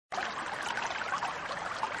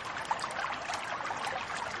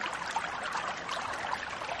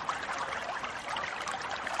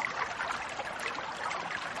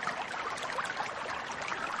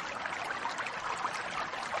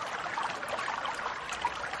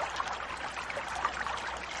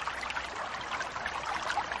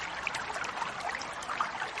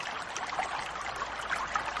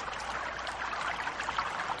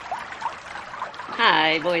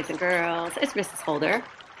Hi, boys and girls. It's Mrs. Holder,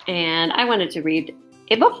 and I wanted to read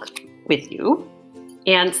a book with you.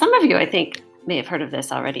 And some of you, I think, may have heard of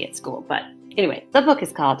this already at school. But anyway, the book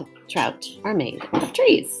is called Trout Are Made of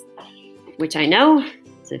Trees, which I know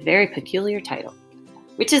is a very peculiar title,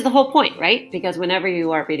 which is the whole point, right? Because whenever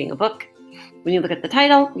you are reading a book, when you look at the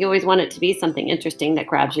title, you always want it to be something interesting that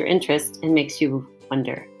grabs your interest and makes you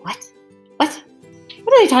wonder,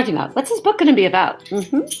 what are they talking about? What's this book going to be about?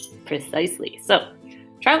 Precisely. So,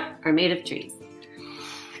 trout are made of trees.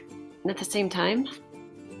 And at the same time,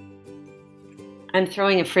 I'm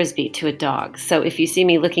throwing a frisbee to a dog. So if you see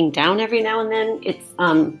me looking down every now and then, it's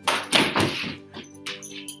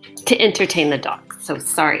to entertain the dog. So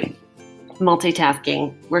sorry.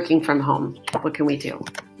 Multitasking, working from home. What can we do?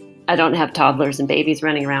 I don't have toddlers and babies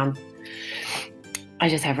running around. I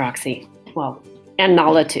just have Roxy. Well, and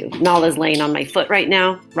Nala too. Nala's laying on my foot right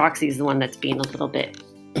now. Roxy's the one that's being a little bit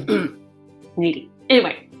needy.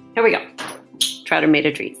 Anyway, here we go. Trout are made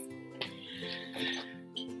of trees.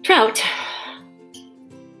 Trout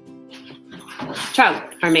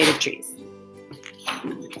are made of trees.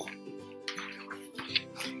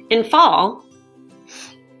 In fall,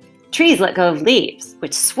 trees let go of leaves,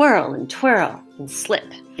 which swirl and twirl and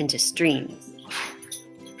slip into streams.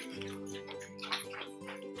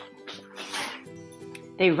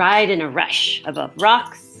 They ride in a rush above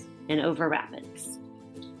rocks and over rapids.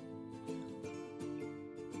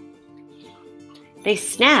 They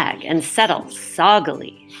snag and settle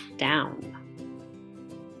soggily down.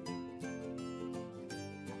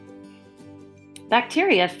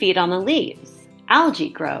 Bacteria feed on the leaves. Algae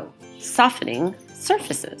grow, softening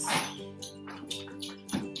surfaces.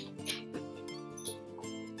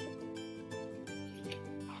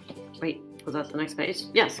 Wait, was that the next page?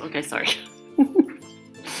 Yes, okay, sorry.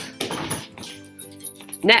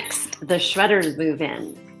 Next, the shredders move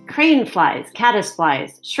in. Crane flies, caddis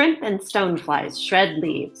flies, shrimp and stoneflies shred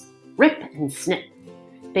leaves, rip and snip.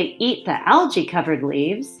 They eat the algae-covered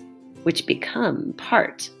leaves, which become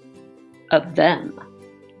part of them.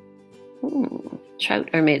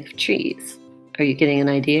 Trout are made of trees. Are you getting an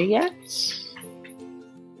idea yet?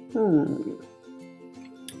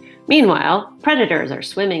 Meanwhile, predators are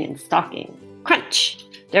swimming and stalking. Crunch!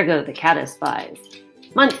 There go the caddis flies.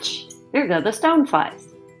 Munch! There go the stoneflies.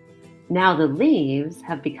 Now the leaves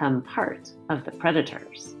have become part of the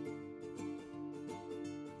predators.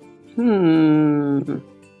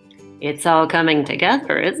 It's all coming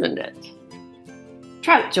together, isn't it?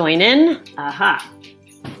 Trout join in. Aha!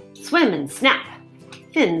 Swim and snap.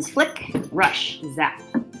 Fins flick, rush, zap.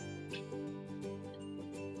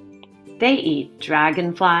 They eat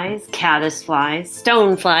dragonflies, caddisflies,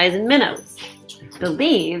 stoneflies, and minnows. The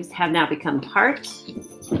leaves have now become part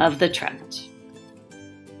of the trout.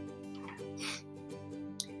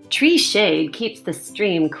 Tree shade keeps the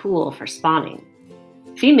stream cool for spawning.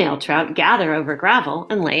 Female trout gather over gravel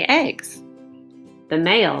and lay eggs. The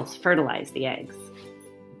males fertilize the eggs.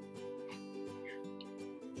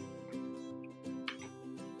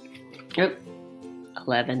 Oh,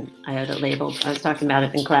 11. I had it labeled. I was talking about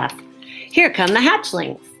it in class. Here come the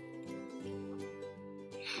hatchlings.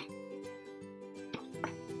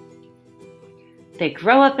 They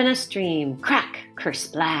grow up in a stream, crack,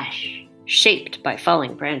 kersplash, shaped by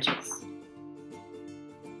falling branches.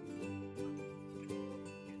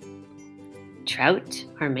 Trout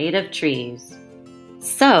are made of trees.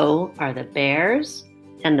 So are the bears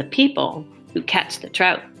and the people who catch the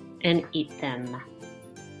trout and eat them.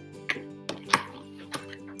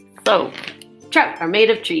 So, trout are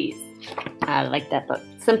made of trees. I like that book.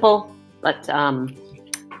 Simple, but has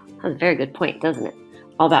a very good point, doesn't it?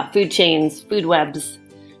 All about food chains, food webs,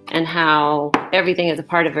 and how everything is a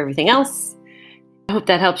part of everything else. I hope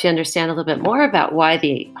that helps you understand a little bit more about why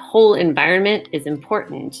the whole environment is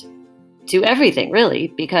important to everything, really,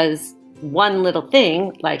 because one little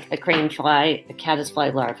thing, like a crane fly, a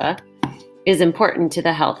caddisfly larva, is important to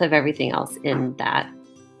the health of everything else in that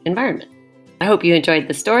environment. I hope you enjoyed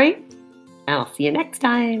the story, and I'll see you next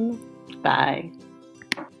time. Bye.